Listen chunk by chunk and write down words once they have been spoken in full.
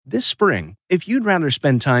This spring, if you'd rather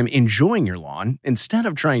spend time enjoying your lawn instead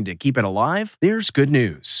of trying to keep it alive, there's good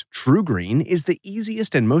news. TruGreen is the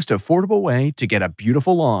easiest and most affordable way to get a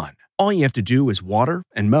beautiful lawn. All you have to do is water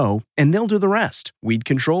and mow, and they'll do the rest. Weed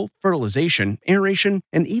control, fertilization, aeration,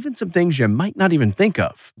 and even some things you might not even think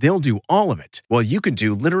of. They'll do all of it, while you can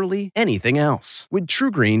do literally anything else. With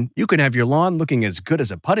TruGreen, you can have your lawn looking as good as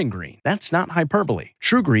a putting green. That's not hyperbole.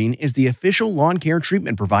 TruGreen is the official lawn care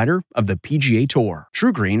treatment provider of the PGA Tour.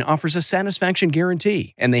 TruGreen offers a satisfaction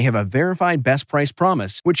guarantee, and they have a verified best price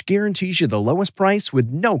promise, which guarantees you the lowest price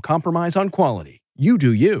with no compromise on quality. You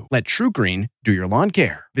do you. Let TruGreen do your lawn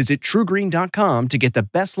care. Visit TruGreen.com to get the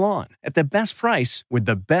best lawn at the best price with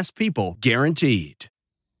the best people guaranteed.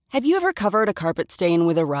 Have you ever covered a carpet stain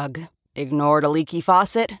with a rug? Ignored a leaky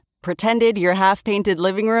faucet? Pretended your half-painted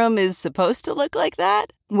living room is supposed to look like that?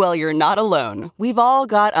 Well, you're not alone. We've all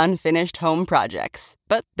got unfinished home projects.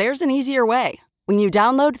 But there's an easier way. When you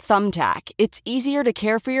download Thumbtack, it's easier to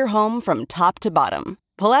care for your home from top to bottom.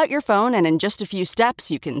 Pull out your phone and in just a few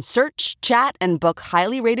steps, you can search, chat, and book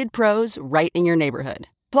highly rated pros right in your neighborhood.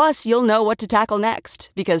 Plus, you'll know what to tackle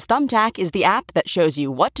next because Thumbtack is the app that shows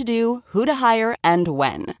you what to do, who to hire, and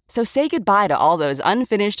when. So say goodbye to all those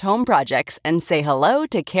unfinished home projects and say hello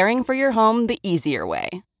to caring for your home the easier way.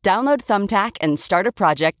 Download Thumbtack and start a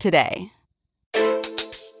project today.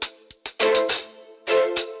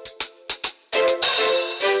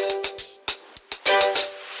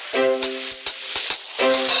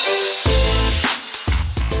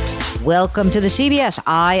 Welcome to the CBS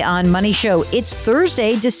Eye on Money show. It's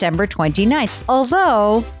Thursday, December 29th,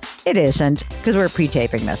 although it isn't because we're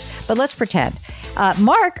pre-taping this, but let's pretend.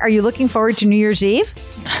 Mark, are you looking forward to New Year's Eve?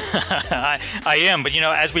 I am, but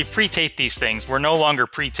as we pre-tape these things, we're no longer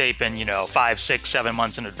pre-taping, 5, 6, 7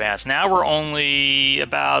 months in advance. Now we're only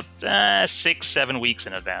about 6, 7 weeks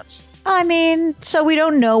in advance. I mean, so we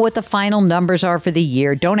don't know what the final numbers are for the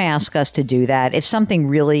year. Don't ask us to do that. If something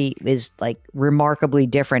really is remarkably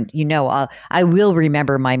different, I will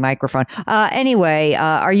remember my microphone. Anyway,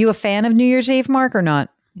 are you a fan of New Year's Eve, Mark, or not?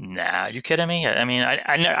 Nah, are you kidding me? I mean,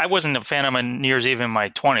 I wasn't a fan of my New Year's Eve in my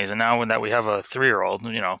 20s, and now that we have a 3-year-old,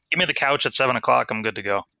 give me the couch at 7 o'clock, I'm good to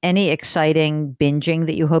go. Any exciting binging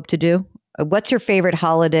that you hope to do? What's your favorite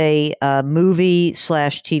holiday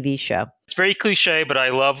movie/TV show? It's very cliche, but I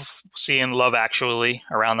love seeing Love Actually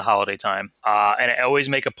around the holiday time. And I always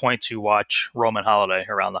make a point to watch Roman Holiday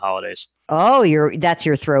around the holidays. Oh, that's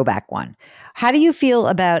your throwback one. How do you feel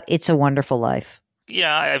about It's a Wonderful Life?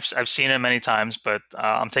 Yeah, I've seen it many times, but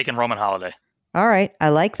I'm taking Roman Holiday. All right. I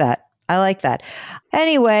like that.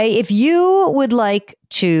 Anyway, if you would like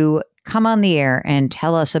to come on the air and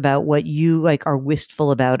tell us about what you are wistful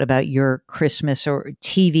about your Christmas or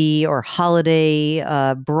TV or holiday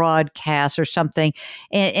broadcast or something.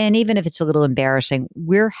 And even if it's a little embarrassing,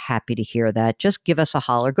 we're happy to hear that. Just give us a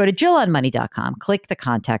holler. Go to JillOnMoney.com, click the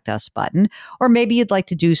contact us button, or maybe you'd like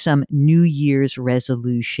to do some New Year's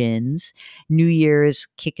resolutions, New Year's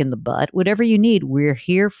kick in the butt, whatever you need. We're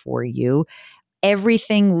here for you.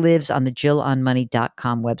 Everything lives on the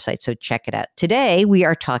JillOnMoney.com website, so check it out. Today, we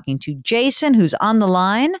are talking to Jason, who's on the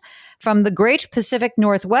line from the Great Pacific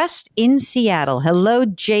Northwest in Seattle. Hello,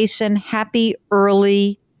 Jason. Happy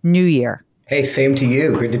early New Year. Hey, same to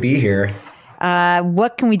you. Good to be here.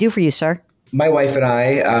 What can we do for you, sir? My wife and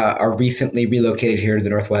I are recently relocated here to the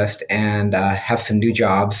Northwest and have some new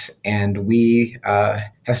jobs. And we have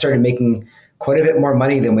started making quite a bit more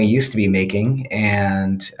money than we used to be making.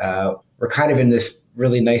 And we're kind of in this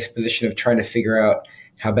really nice position of trying to figure out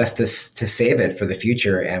how best to save it for the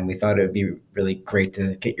future. And we thought it would be really great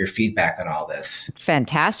to get your feedback on all this.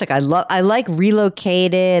 Fantastic. I like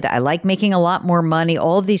relocated. I like making a lot more money.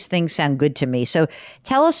 All of these things sound good to me. So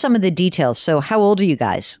tell us some of the details. So how old are you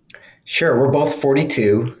guys? Sure. We're both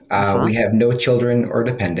 42. We have no children or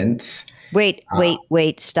dependents. Wait.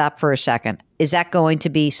 Stop for a second. Is that going to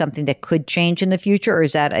be something that could change in the future, or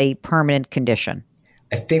is that a permanent condition?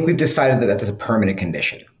 I think we've decided that is a permanent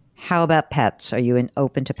condition. How about pets? Are you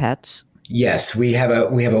open to pets? Yes, we have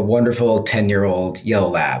a wonderful 10-year-old yellow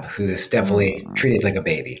lab who is definitely treated like a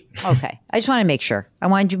baby. Okay. I just want to make sure. I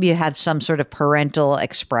want you to have some sort of parental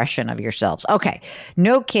expression of yourselves. Okay.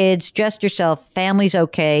 No kids, just yourself. Family's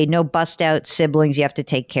okay. No bust out siblings you have to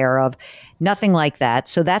take care of. Nothing like that.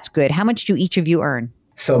 So that's good. How much do each of you earn?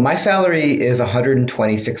 So my salary is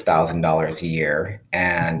 $126,000 a year,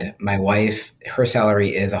 and my wife, her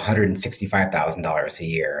salary is $165,000 a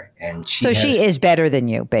year, and she is better than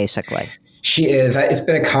you, basically. She is. It's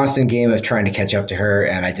been a constant game of trying to catch up to her,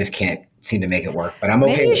 and I just can't seem to make it work. But I'm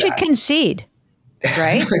okay. Maybe you should concede,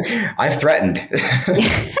 right? I've threatened.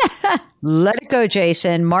 Let it go,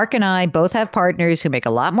 Jason. Mark and I both have partners who make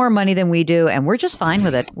a lot more money than we do, and we're just fine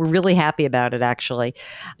with it. We're really happy about it, actually.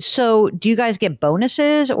 So do you guys get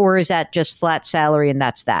bonuses, or is that just flat salary and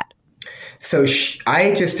that's that? So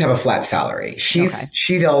I just have a flat salary.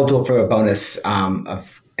 She's eligible for a bonus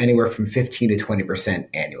of anywhere from 15 to 20%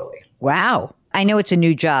 annually. Wow. I know it's a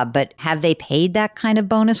new job, but have they paid that kind of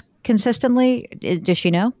bonus consistently? Does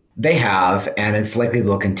she know? They have, and it's likely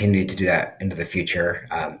they'll continue to do that into the future.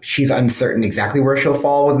 She's uncertain exactly where she'll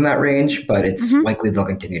fall within that range, but it's likely they'll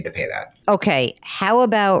continue to pay that. Okay. How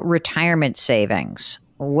about retirement savings?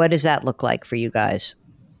 What does that look like for you guys?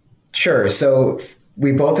 Sure. So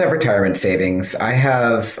we both have retirement savings. I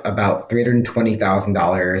have about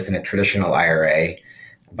 $320,000 in a traditional IRA,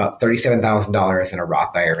 about $37,000 in a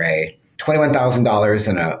Roth IRA, $21,000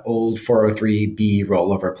 in an old 403B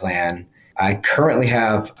rollover plan. I currently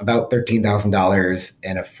have about $13,000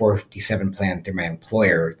 in a 457 plan through my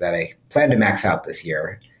employer that I plan to max out this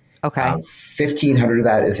year. Okay. $1,500 of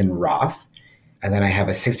that is in Roth. And then I have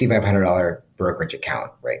a $6,500 brokerage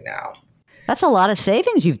account right now. That's a lot of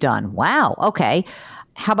savings you've done. Wow. Okay.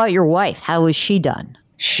 How about your wife? How has she done?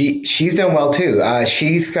 She's done well too.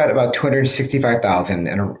 She's got about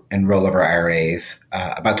 $265,000 in rollover IRAs,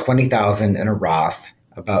 about $20,000 in a Roth,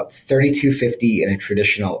 about $3,250 in a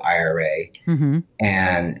traditional IRA.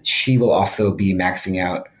 And she will also be maxing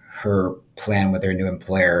out her plan with her new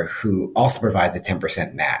employer, who also provides a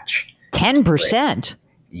 10% match. 10%?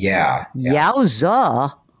 Yeah.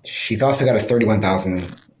 Yowza. She's also got a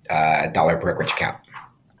 $31,000 brokerage account.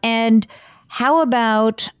 And how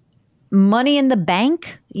about money in the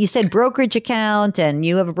bank? You said brokerage account and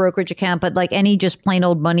you have a brokerage account, but like any just plain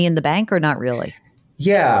old money in the bank or not really?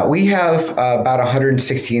 Yeah, we have about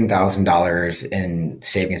 $116,000 in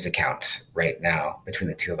savings accounts right now between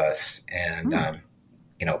the two of us, and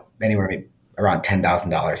anywhere around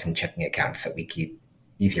 $10,000 in checking accounts that we keep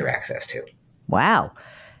easier access to. Wow,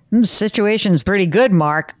 situation's pretty good,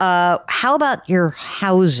 Mark. How about your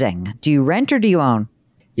housing? Do you rent or do you own?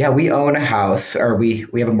 Yeah, we own a house, or we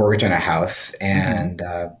have a mortgage on a house, and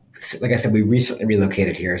like I said, we recently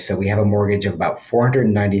relocated here, so we have a mortgage of about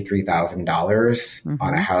 $493,000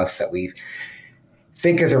 on a house that we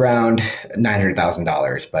think is around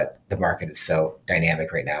 $900,000, but the market is so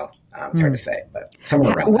dynamic right now. It's hard to say, but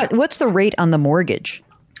somewhere around that. What's the rate on the mortgage?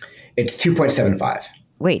 It's 2.75.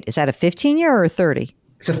 Wait, is that a 15-year or a 30?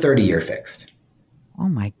 It's a 30-year fixed. Oh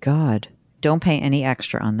my God. Don't pay any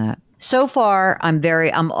extra on that. So far, I'm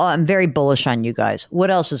very bullish on you guys.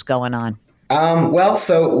 What else is going on? That's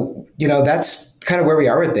kind of where we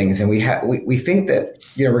are with things. And we think that,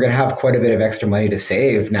 we're going to have quite a bit of extra money to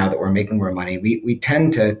save now that we're making more money. We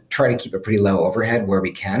tend to try to keep a pretty low overhead where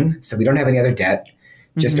we can. So we don't have any other debt,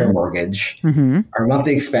 just our mortgage. Our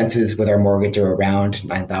monthly expenses with our mortgage are around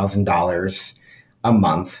 $9,000 a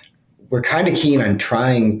month. We're kind of keen on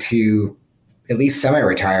trying to at least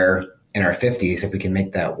semi-retire in our 50s if we can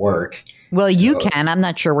make that work. Well, you can. I'm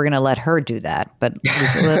not sure we're going to let her do that, but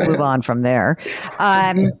we'll move on from there.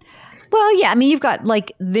 Well, yeah, I mean, you've got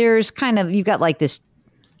like this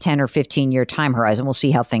 10 or 15 year time horizon. We'll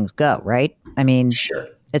see how things go, right? I mean, sure.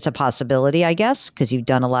 It's a possibility, I guess, because you've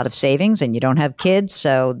done a lot of savings and you don't have kids.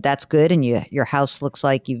 So that's good. And your house looks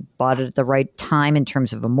like you bought it at the right time in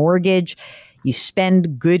terms of a mortgage. You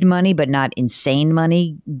spend good money, but not insane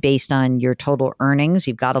money based on your total earnings.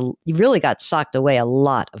 You really got socked away a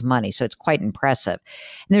lot of money. So it's quite impressive.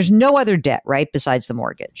 And there's no other debt, right, besides the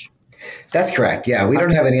mortgage? That's correct. Yeah, we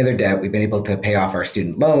don't have any other debt. We've been able to pay off our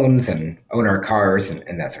student loans and own our cars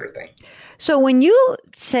and that sort of thing. So when you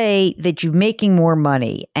say that you're making more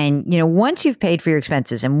money and, once you've paid for your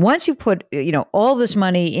expenses and once you've put, all this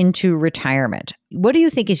money into retirement, what do you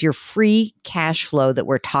think is your free cash flow that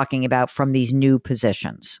we're talking about from these new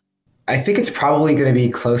positions? I think it's probably going to be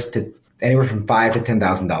close to anywhere from $5,000 to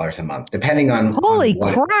 $10,000 a month, depending on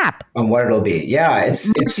crap on what it'll be. Yeah,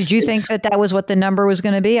 Did you think that was what the number was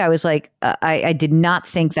going to be? I was like, I did not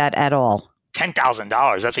think that at all.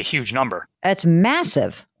 $10,000. That's a huge number. That's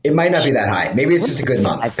massive. It might not be that high. Maybe it's just a good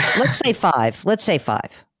month. Let's say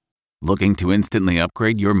five. Looking to instantly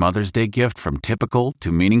upgrade your Mother's Day gift from typical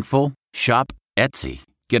to meaningful? Shop Etsy.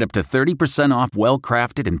 Get up to 30% off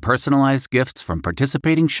well-crafted and personalized gifts from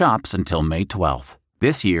participating shops until May 12th.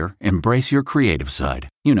 This year, embrace your creative side.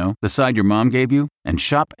 The side your mom gave you. And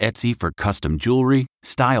shop Etsy for custom jewelry,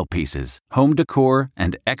 style pieces, home decor,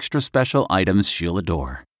 and extra special items she'll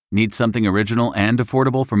adore. Need something original and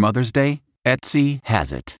affordable for Mother's Day? Etsy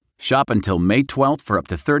has it. Shop until May 12th for up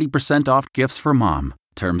to 30% off gifts for mom.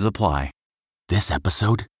 Terms apply. This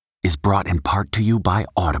episode is brought in part to you by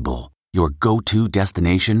Audible, your go-to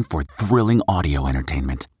destination for thrilling audio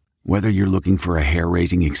entertainment. Whether you're looking for a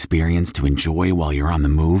hair-raising experience to enjoy while you're on the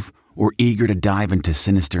move or eager to dive into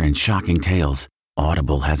sinister and shocking tales,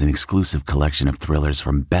 Audible has an exclusive collection of thrillers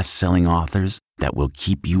from best-selling authors that will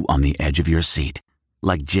keep you on the edge of your seat.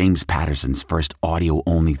 Like James Patterson's first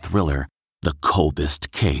audio-only thriller, The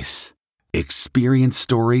Coldest Case. Experience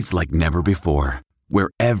stories like never before,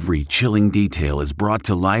 where every chilling detail is brought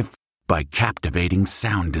to life by captivating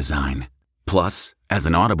sound design. Plus, as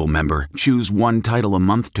an Audible member, choose one title a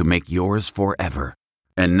month to make yours forever.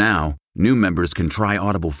 And now, new members can try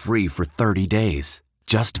Audible free for 30 days.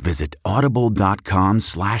 Just visit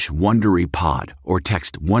audible.com/WonderyPod or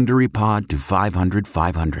text WonderyPod to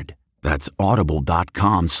 500-500. That's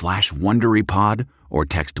audible.com/WonderyPod or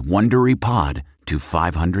text WonderyPod to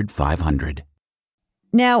 500-500.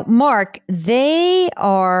 Now, Mark, they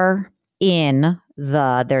are in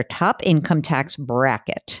their top income tax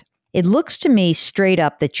bracket. It looks to me straight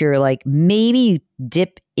up that you're like, maybe you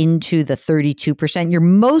dip into the 32%.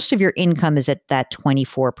 Most of your income is at that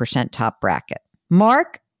 24% top bracket.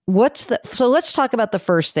 Mark, so let's talk about the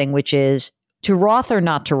first thing, which is to Roth or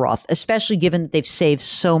not to Roth, especially given that they've saved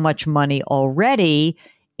so much money already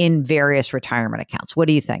in various retirement accounts. What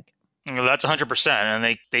do you think? Well, that's 100%.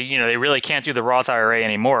 And they really can't do the Roth IRA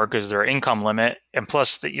anymore because their income limit. And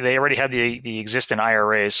plus, they already had the existing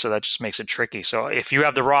IRAs. So that just makes it tricky. So if you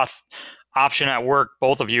have the Roth option at work,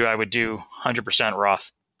 both of you, I would do 100%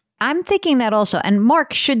 Roth. I'm thinking that also. And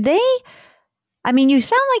Mark, should they? I mean, you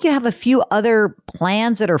sound like you have a few other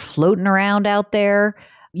plans that are floating around out there.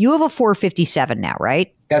 You have a 457 now,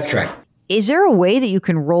 right? That's correct. Is there a way that you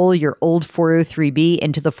can roll your old 403B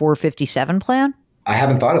into the 457 plan? I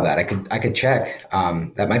haven't thought of that. I could check.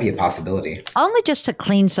 That might be a possibility. Only just to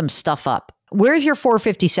clean some stuff up. Where's your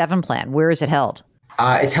 457 plan? Where is it held?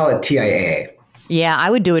 It's held at TIAA. Yeah,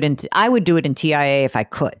 I would do it in TIAA if I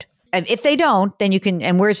could. And if they don't, then you can.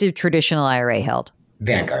 And where's the traditional IRA held?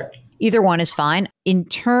 Vanguard. Either one is fine. In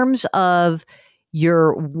terms of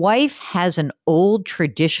your wife has an old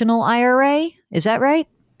traditional IRA, is that right?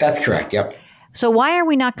 That's correct. Yep. So why are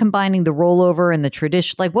we not combining the rollover and the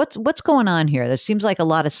tradition? Like what's going on here? There seems like there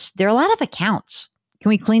are a lot of accounts. Can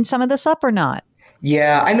we clean some of this up or not?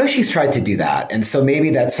 Yeah, I know she's tried to do that. And so maybe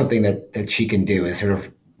that's something that she can do is sort of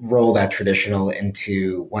roll that traditional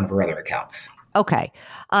into one of her other accounts. Okay.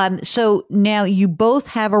 So now you both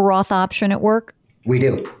have a Roth option at work? We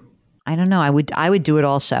do. I don't know. I would do it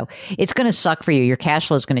also. It's going to suck for you. Your cash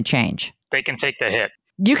flow is going to change. They can take the hit.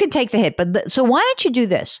 You can take the hit. But so why don't you do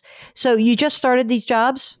this? So you just started these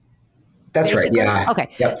jobs? That's basically? Right. Yeah. Okay.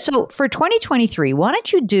 Yep. So for 2023, why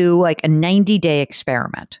don't you do like a 90-day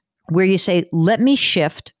experiment where you say, let me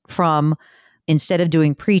shift from, instead of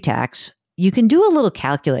doing pre-tax, you can do a little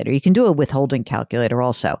calculator. You can do a withholding calculator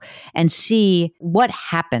also and see what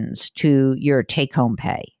happens to your take-home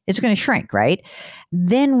pay. It's going to shrink, right?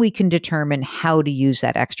 Then we can determine how to use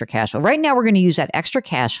that extra cash flow. Right now, we're going to use that extra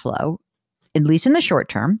cash flow, at least in the short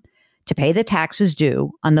term, to pay the taxes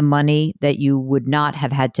due on the money that you would not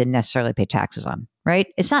have had to necessarily pay taxes on, right?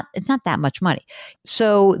 It's not that much money.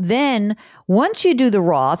 So then once you do the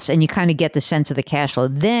Roths and you kind of get the sense of the cash flow,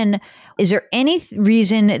 then is there any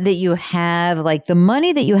reason that you have like the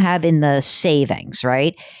money that you have in the savings,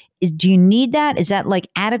 right? Do you need that? Is that like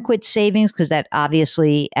adequate savings? Because that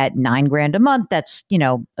obviously at $9,000 a month, that's,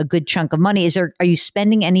 a good chunk of money. Are you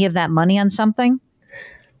spending any of that money on something?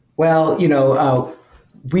 Well,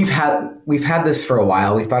 we've had this for a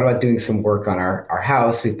while. We've thought about doing some work on our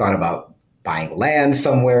house. We've thought about buying land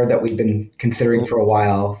somewhere that we've been considering for a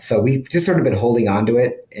while. So we've just sort of been holding on to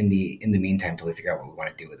it in the meantime till we figure out what we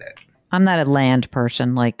want to do with it. I'm not a land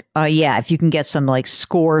person. Like, if you can get some like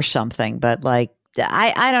score something, but like,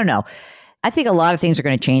 I don't know. I think a lot of things are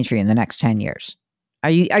going to change for you in the next 10 years.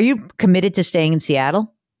 Are you committed to staying in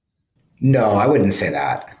Seattle? No, I wouldn't say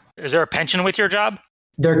that. Is there a pension with your job?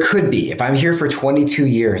 There could be. If I'm here for 22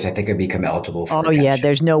 years, I think I'd become eligible for a pension. Yeah.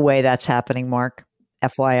 There's no way that's happening, Mark.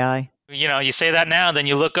 FYI. You say that now, then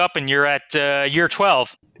you look up and you're at year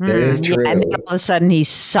 12. It is true. And then all of a sudden he's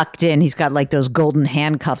sucked in. He's got like those golden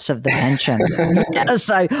handcuffs of the pension. Yes,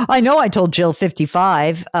 I know I told Jill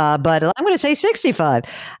 55, but I'm going to say 65.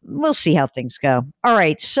 We'll see how things go. All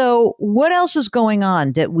right. So what else is going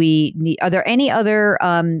on that we need? Are there any other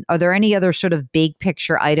sort of big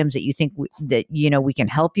picture items that you think we can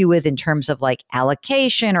help you with in terms of like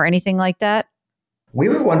allocation or anything like that? We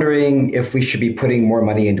were wondering if we should be putting more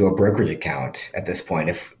money into a brokerage account at this point.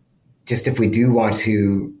 If we do want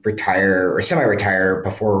to retire or semi-retire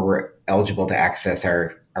before we're eligible to access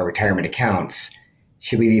our retirement accounts,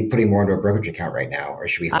 should we be putting more into a brokerage account right now, or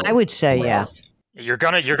should we? I would say, yeah. You're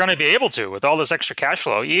gonna be able to with all this extra cash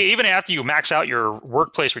flow. Even after you max out your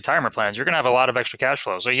workplace retirement plans, you're gonna have a lot of extra cash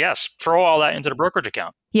flow. So yes, throw all that into the brokerage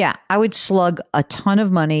account. Yeah, I would slug a ton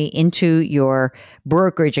of money into your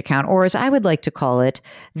brokerage account, or as I would like to call it,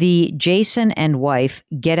 the Jason and wife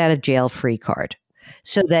get out of jail free card.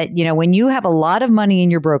 So that, when you have a lot of money in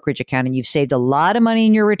your brokerage account and you've saved a lot of money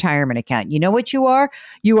in your retirement account, you know what you are?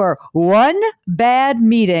 You are one bad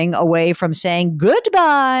meeting away from saying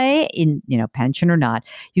goodbye in, pension or not.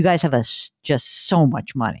 You guys have just so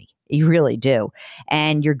much money. You really do.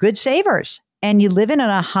 And you're good savers and you live in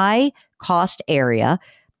a high cost area,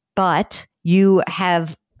 but you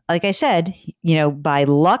have, like I said, by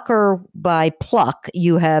luck or by pluck,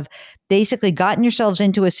 you have basically gotten yourselves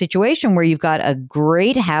into a situation where you've got a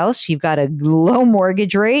great house, you've got a low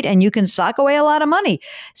mortgage rate, and you can sock away a lot of money.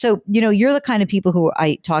 So, you're the kind of people who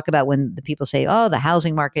I talk about when the people say, oh, the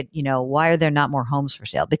housing market, why are there not more homes for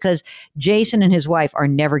sale? Because Jason and his wife are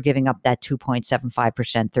never giving up that 2.75%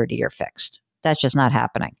 30-year fixed. That's just not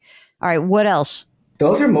happening. All right, what else?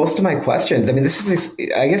 Those are most of my questions. I mean,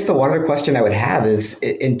 I guess the one other question I would have is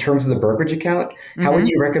in terms of the brokerage account, how would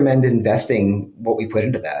you recommend investing what we put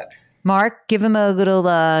into that? Mark, give a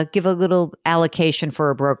little allocation for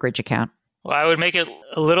a brokerage account. Well, I would make it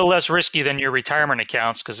a little less risky than your retirement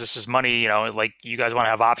accounts because this is money, like you guys want to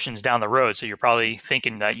have options down the road. So you're probably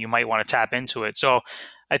thinking that you might want to tap into it. So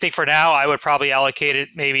I think for now, I would probably allocate it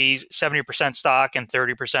maybe 70% stock and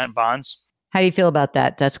 30% bonds. How do you feel about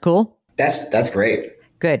that? That's cool? That's great.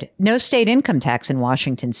 Good. No state income tax in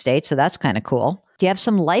Washington state, so that's kind of cool. Do you have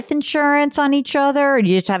some life insurance on each other, or do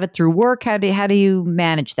you just have it through work? How do you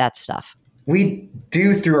manage that stuff? We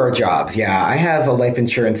do through our jobs. Yeah, I have a life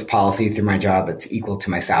insurance policy through my job. It's equal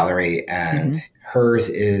to my salary, and hers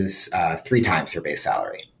is 3 times her base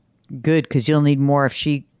salary. Good, because you'll need more if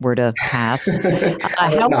she were to pass.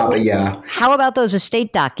 How about those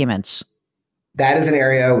estate documents? That is an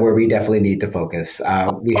area where we definitely need to focus.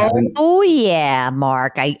 Oh yeah,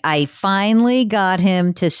 Mark. I finally got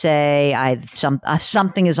him to say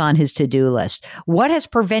something is on his to-do list. What has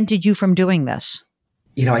prevented you from doing this?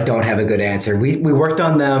 I don't have a good answer. We worked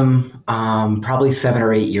on them probably 7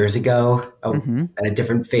 or 8 years ago at a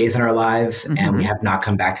different phase in our lives, and we have not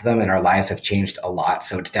come back to them, and our lives have changed a lot.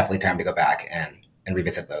 So it's definitely time to go back and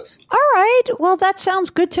revisit those. All right. Well, that sounds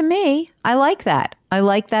good to me. I like that. I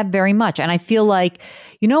like that very much. And I feel like,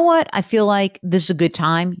 you know what? I feel like this is a good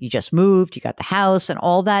time. You just moved, you got the house and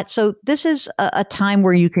all that. So this is a time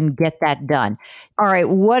where you can get that done. All right.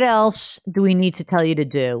 What else do we need to tell you to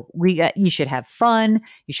do? You should have fun.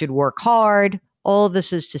 You should work hard. All of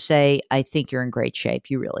this is to say, I think you're in great shape.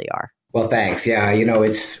 You really are. Well, thanks. Yeah.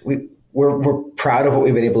 We're proud of what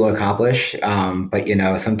we've been able to accomplish. But,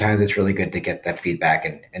 sometimes it's really good to get that feedback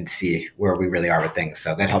and see where we really are with things.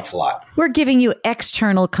 So that helps a lot. We're giving you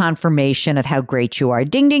external confirmation of how great you are.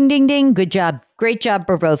 Ding, ding, ding, ding. Good job. Great job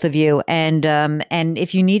for both of you. And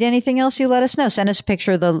if you need anything else, you let us know. Send us a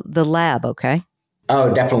picture of the lab. Okay.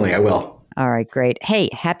 Oh, definitely. I will. All right, great. Hey,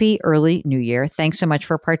 happy early New Year. Thanks so much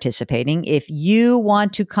for participating. If you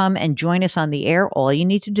want to come and join us on the air, all you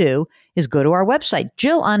need to do is go to our website,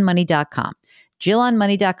 JillOnMoney.com.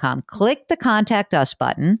 JillOnMoney.com. Click the Contact Us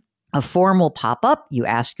button. A form will pop up. You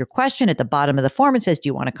ask your question. At the bottom of the form, it says, do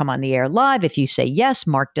you want to come on the air live? If you say yes,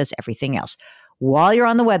 Mark does everything else. While you're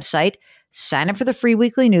on the website, sign up for the free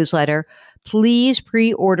weekly newsletter. Please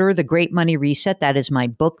pre-order The Great Money Reset. That is my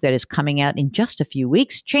book that is coming out in just a few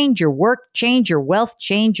weeks. Change your work, change your wealth,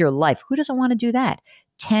 change your life. Who doesn't want to do that?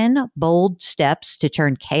 10 bold steps to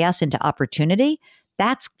turn chaos into opportunity.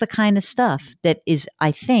 That's the kind of stuff that is,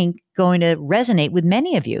 I think, going to resonate with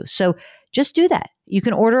many of you. So just do that. You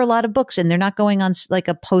can order a lot of books and they're not going on like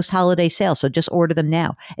a post-holiday sale. So just order them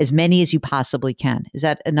now, as many as you possibly can. Is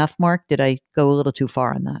that enough, Mark? Did I go a little too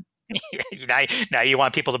far on that? Now you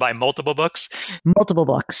want people to buy multiple books? Multiple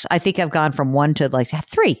books. I think I've gone from 1 to like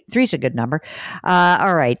 3. 3's a good number.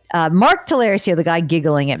 All right. Mark Tallarico, the guy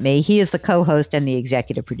giggling at me. He is the co-host and the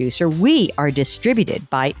executive producer. We are distributed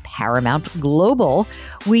by Paramount Global.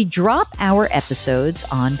 We drop our episodes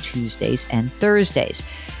on Tuesdays and Thursdays.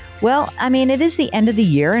 Well, I mean, it is the end of the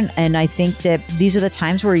year, and I think that these are the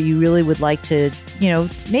times where you really would like to,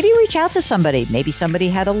 maybe reach out to somebody. Maybe somebody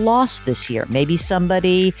had a loss this year. Maybe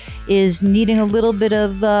somebody is needing a little bit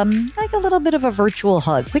of, a virtual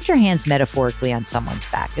hug. Put your hands metaphorically on someone's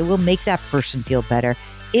back. It will make that person feel better.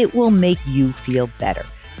 It will make you feel better.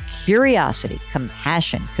 Curiosity,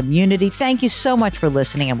 compassion, community. Thank you so much for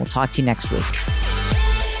listening, and we'll talk to you next week.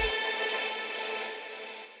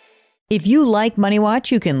 If you like Money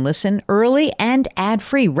Watch, you can listen early and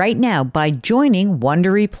ad-free right now by joining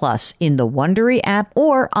Wondery Plus in the Wondery app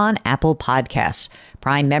or on Apple Podcasts.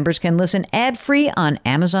 Prime members can listen ad-free on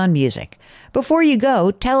Amazon Music. Before you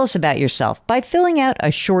go, tell us about yourself by filling out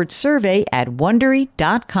a short survey at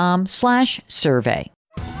Wondery.com/survey.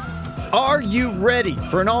 Are you ready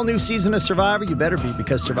for an all-new season of Survivor? You better be,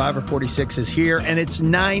 because Survivor 46 is here, and it's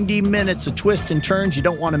 90 minutes of twists and turns you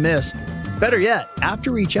don't want to miss. Better yet,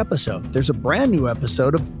 after each episode, there's a brand new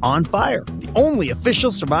episode of On Fire, the only official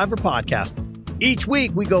Survivor podcast. Each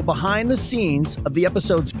week, we go behind the scenes of the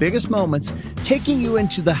episode's biggest moments, taking you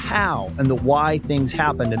into the how and the why things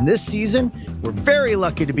happened. And this season, we're very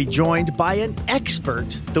lucky to be joined by an expert,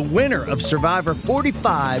 the winner of Survivor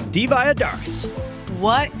 45, Dee Valladares.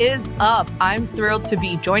 What is up? I'm thrilled to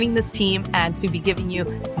be joining this team and to be giving you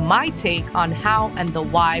my take on how and the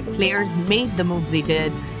why players made the moves they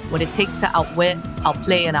did, what it takes to outwit,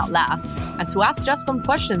 outplay, and outlast, and to ask Jeff some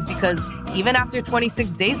questions, because even after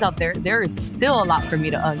 26 days out there, there is still a lot for me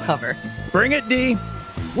to uncover. Bring it, Dee.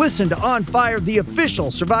 Listen to On Fire, the official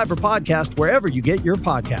Survivor podcast, wherever you get your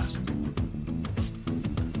podcast.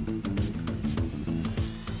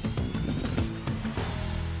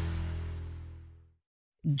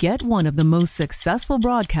 Get one of the most successful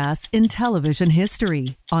broadcasts in television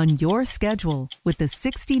history on your schedule with the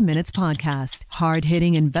 60 Minutes Podcast.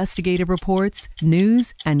 Hard-hitting investigative reports,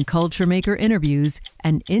 news, and culture maker interviews,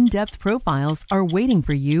 and in-depth profiles are waiting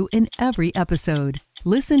for you in every episode.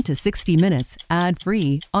 Listen to 60 Minutes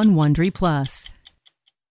ad-free on Wondery Plus.